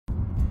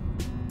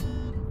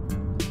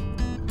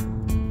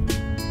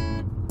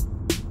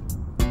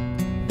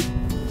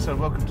So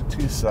welcome to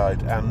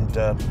Teesside, and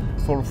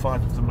 4 or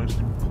 5 of the most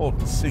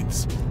important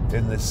seats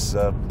in this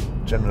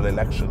general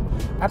election,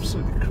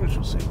 absolutely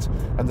crucial seats.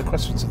 And the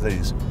questions are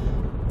these: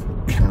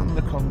 can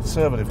the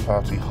Conservative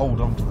Party hold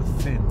on to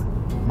the thin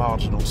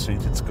marginal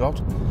seat it's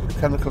got?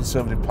 Can the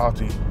Conservative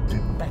Party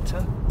do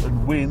better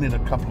and win in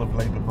a couple of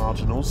Labour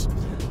marginals?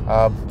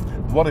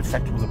 What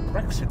effect will the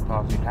Brexit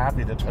Party have?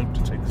 It had hoped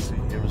to take a seat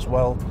here as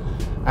well.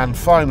 And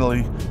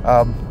finally,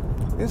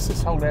 is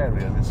this whole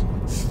area,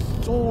 this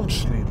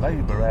staunchly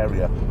Labour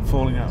area,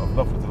 falling out of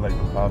love with the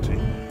Labour Party?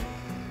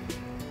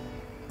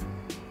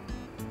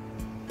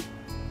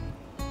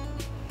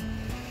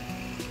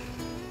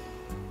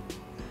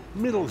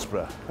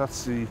 Middlesbrough,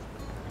 that's the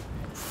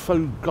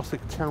faux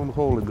Gothic town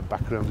hall in the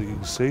background that you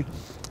can see.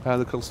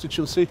 The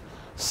constituency,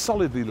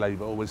 solidly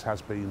Labour, always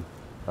has been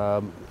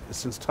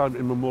since time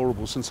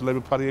immemorial, since the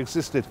Labour Party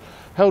existed.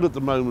 Held at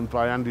the moment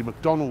by Andy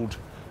MacDonald,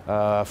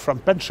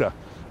 frontbencher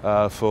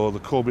for the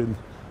Corbyn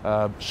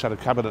shadow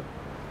cabinet,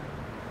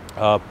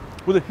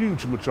 with a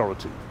huge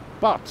majority.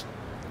 But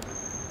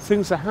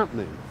things are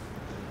happening.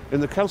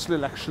 In the council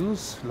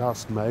elections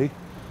last May,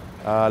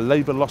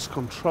 Labour lost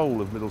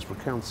control of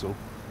Middlesbrough Council,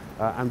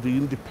 and the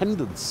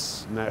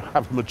independents now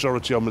have a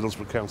majority on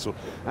Middlesbrough Council,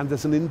 and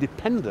there's an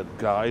independent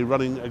guy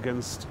running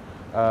against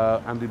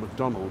Andy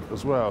MacDonald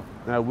as well.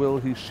 Now, will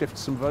he shift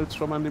some votes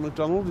from Andy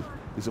MacDonald?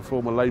 He's a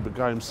former Labour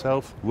guy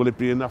himself. Will it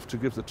be enough to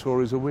give the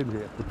Tories a win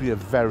here? It would be a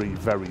very,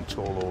 very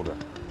tall order.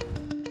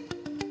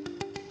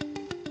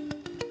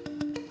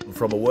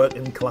 From a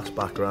working class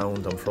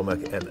background, I'm from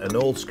an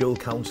old school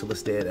council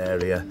estate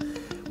area.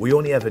 We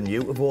only ever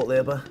knew to vote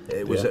Labour.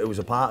 It was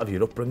a part of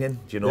your upbringing.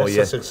 Do you know?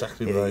 Yes, that's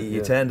exactly right.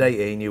 You turned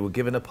 18, you were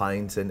given a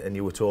pint, and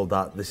you were told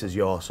that this is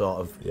your sort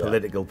of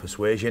political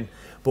persuasion.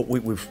 But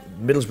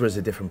Middlesbrough is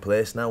a different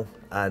place now,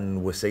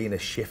 and we're seeing a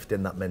shift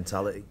in that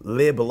mentality.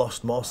 Labour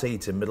lost more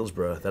seats in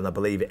Middlesbrough than I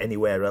believe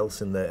anywhere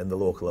else in the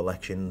local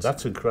elections.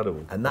 That's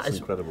incredible. And that's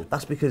incredible.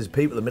 That's because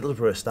people in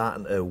Middlesbrough are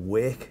starting to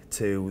wake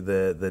to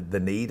the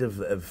need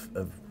of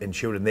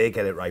ensuring they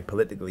get it right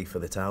politically for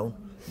the town.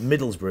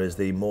 Middlesbrough is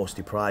the most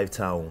deprived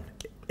town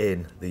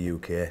in the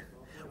UK.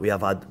 We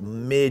have had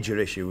major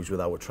issues with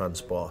our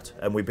transport,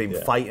 and we've been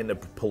fighting to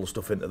pull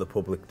stuff into the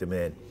public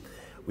domain.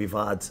 We've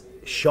had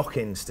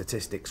shocking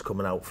statistics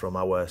coming out from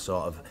our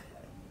sort of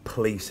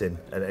policing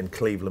and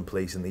Cleveland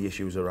Police and the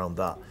issues around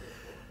that.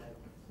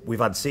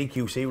 We've had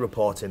CQC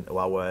reporting to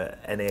our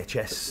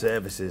NHS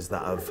services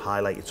that have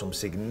highlighted some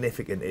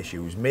significant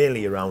issues,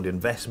 mainly around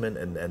investment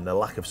and the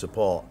lack of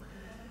support.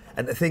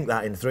 And to think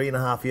that in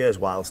 3.5 years,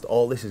 whilst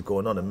all this is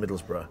going on in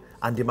Middlesbrough,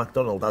 Andy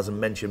MacDonald hasn't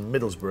mentioned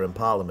Middlesbrough in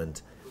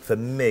Parliament, for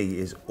me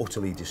is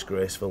utterly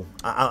disgraceful.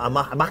 I'm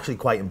actually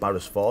quite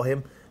embarrassed for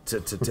him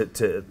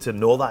to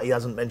know that he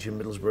hasn't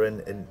mentioned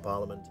Middlesbrough in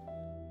Parliament.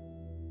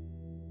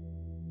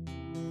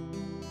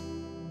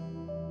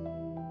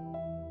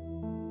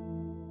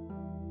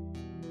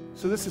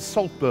 So this is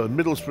Saltburn,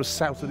 Middlesbrough,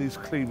 South and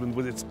East Cleveland,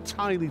 with its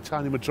tiny,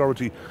 tiny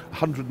majority,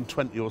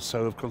 120 or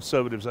so of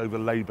Conservatives over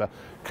Labour.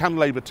 Can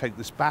Labour take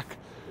this back?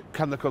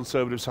 Can the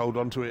Conservatives hold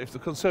on to it? If the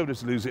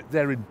Conservatives lose it,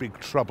 they're in big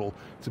trouble.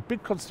 It's a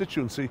big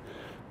constituency.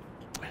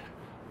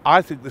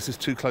 I think this is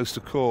too close to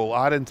call.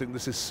 I don't think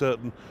this is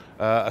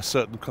a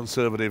certain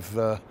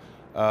Conservative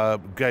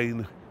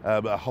gain,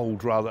 a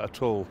hold rather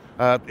at all.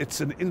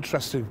 It's an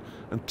interesting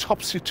and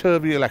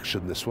topsy-turvy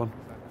election, this one.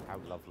 How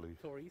lovely.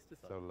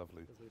 So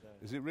lovely.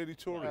 Is it really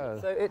Tory?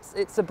 So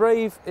it's a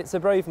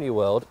brave new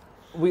world.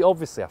 We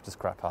obviously have to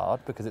scrap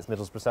hard because it's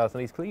Middlesbrough, South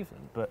and East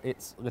Cleveland, but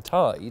it's the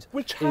tide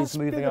which is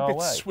moving our way.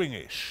 Which has been a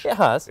bit swingish. It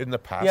has in the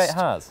past. Yeah, it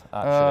has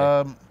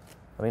actually.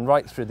 I mean,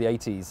 right through the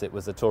 80s, it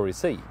was a Tory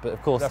seat, but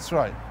of course, that's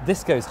right.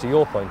 This goes to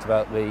your point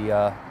about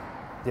the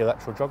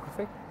electoral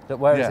geography. That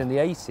whereas in the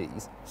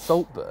 80s,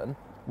 Saltburn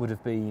would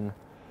have been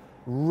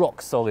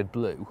rock solid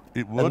blue,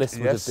 it would, and this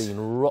would have been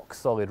rock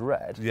solid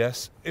red.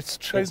 Yes, it's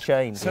changed. It's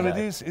changed. So it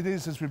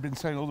is, as we've been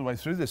saying all the way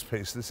through this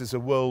piece. This is a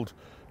world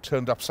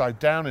turned upside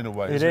down in a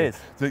way. It is.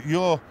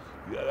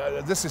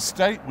 That this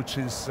estate, which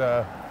is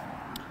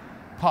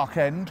Park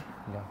End,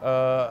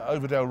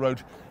 Overdale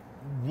Road,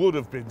 would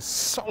have been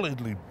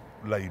solidly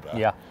Labour.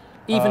 Yeah.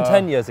 Even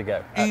 10 years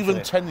ago. Actually.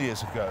 Even 10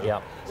 years ago.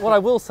 Yeah. What I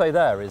will say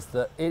there is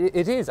that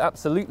it is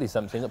absolutely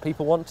something that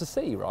people want to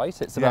see,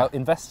 right? It's about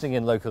investing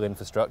in local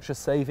infrastructure,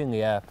 saving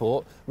the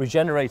airport,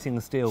 regenerating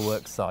the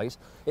steelworks site.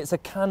 It's a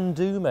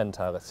can-do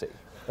mentality.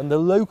 And the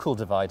local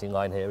dividing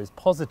line here is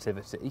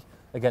positivity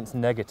against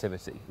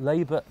negativity.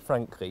 Labour,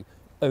 frankly,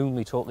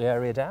 only talk the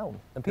area down.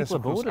 And people are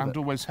bored of it. And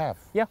always have.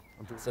 Yeah.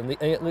 And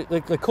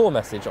the core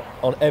message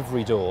on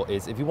every door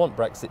is, if you want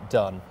Brexit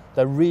done,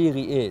 there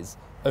really is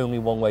only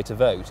one way to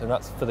vote, and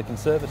that's for the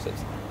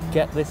Conservatives.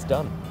 Get this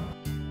done.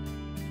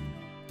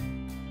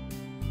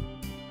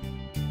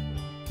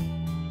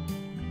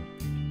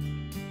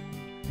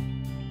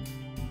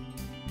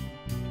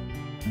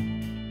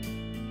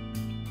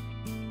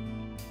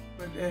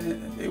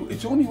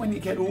 It's only when you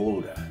get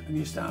older and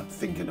you start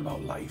thinking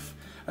about life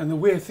and the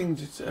way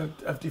things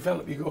have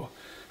developed, you go,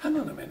 hang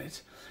on a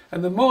minute.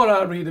 And the more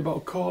I read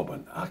about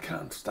Corbyn, I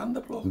can't stand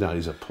the bloke. No,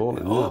 he's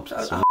appalling.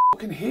 I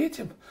fucking hate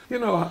him. You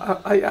know,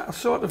 I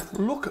sort of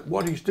look at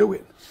what he's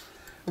doing.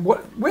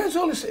 Where's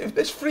all this? If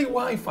there's free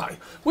Wi-Fi,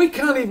 we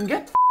can't even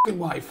get fucking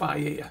Wi-Fi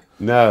here.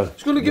 No.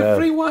 He's going to give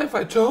free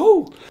Wi-Fi to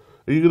who?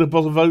 Are you going to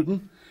bother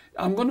voting?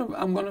 I'm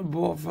gonna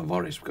vote for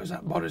Boris because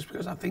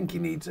I think he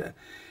needs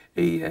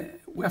we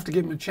have to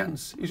give him a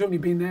chance. He's only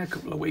been there a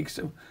couple of weeks,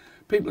 so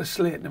people are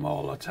slating him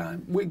all the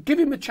time. We give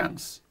him a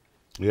chance.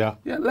 Yeah.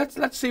 Yeah.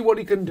 Let's see what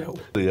he can do.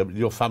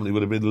 Your family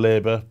would have been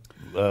Labour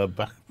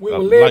back. We were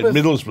Labour. Like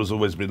Middlesbrough's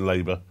always been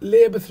Labour.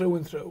 Labour through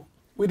and through.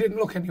 We didn't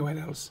look anywhere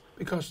else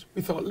because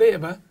we thought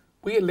Labour.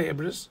 We are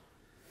labourers.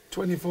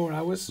 24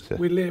 hours.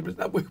 We labourers.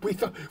 We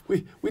thought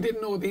we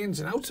didn't know the ins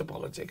and outs of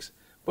politics.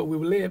 But we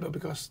were Labour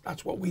because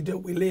that's what we do.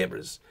 We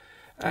labourers,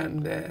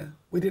 and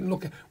we didn't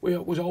look. We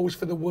was always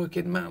for the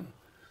working man,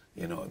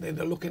 you know.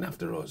 They're looking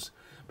after us,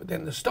 but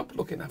then they stopped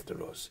looking after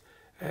us,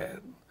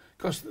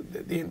 because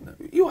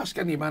you ask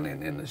any man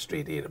in the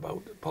street here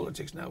about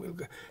politics now,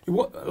 a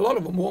lot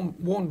of them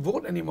won't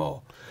vote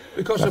anymore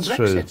because that's of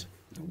Brexit.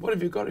 True. What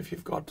have you got if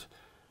you've got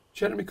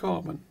Jeremy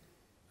Corbyn and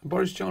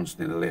Boris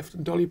Johnson in the left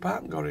and Dolly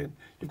Parton got in?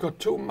 You've got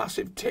two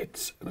massive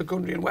tits and a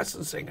country and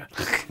western singer.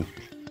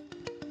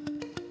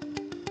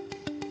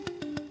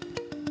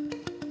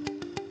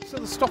 So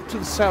the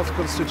Stockton South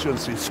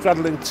constituency,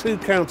 straddling two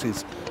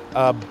counties,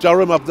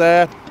 Durham up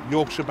there,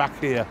 Yorkshire back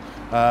here.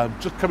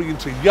 Just coming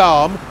into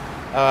Yarm,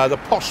 the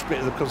posh bit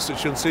of the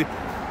constituency.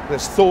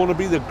 There's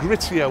Thornaby, the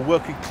grittier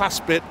working class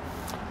bit,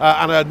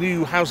 and a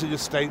new housing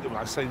estate,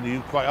 I say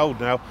new, quite old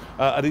now,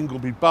 at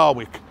Ingleby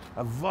Barwick,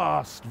 a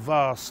vast,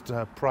 vast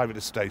private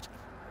estate.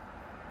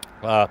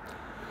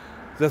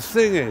 The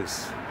thing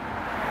is,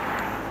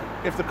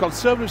 if the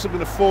Conservatives are going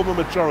to form a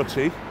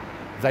majority,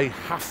 they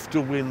have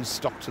to win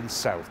Stockton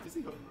South.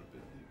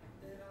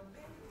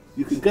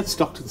 You can get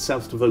Stockton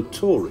South to vote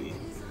Tory,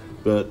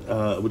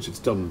 but which it's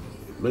done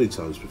many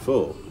times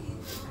before.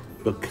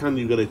 But can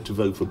you get it to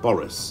vote for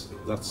Boris?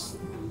 That's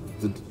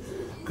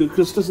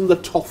because doesn't the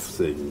Toff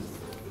thing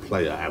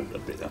play out a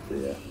bit up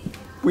here?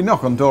 We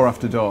knock on door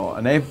after door,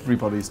 and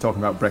everybody's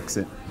talking about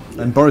Brexit,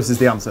 and Boris is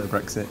the answer to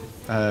Brexit.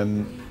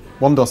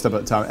 One doorstep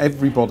at a time.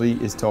 Everybody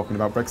is talking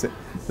about Brexit.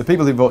 The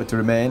people who voted to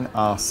remain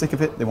are sick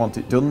of it. They want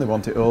it done. They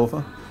want it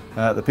over.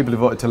 The people who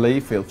voted to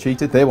leave feel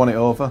cheated. They want it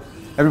over.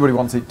 Everybody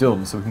wants it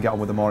done so we can get on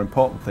with the more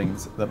important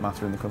things that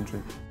matter in the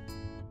country.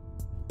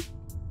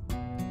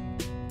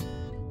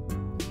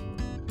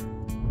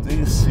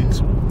 These seats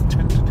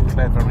tend to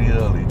declare very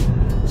early,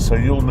 so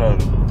you'll know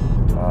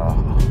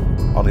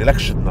on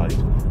election night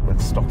when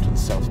Stockton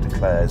South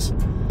declares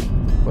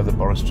whether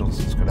Boris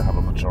Johnson's going to have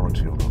a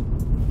majority or not.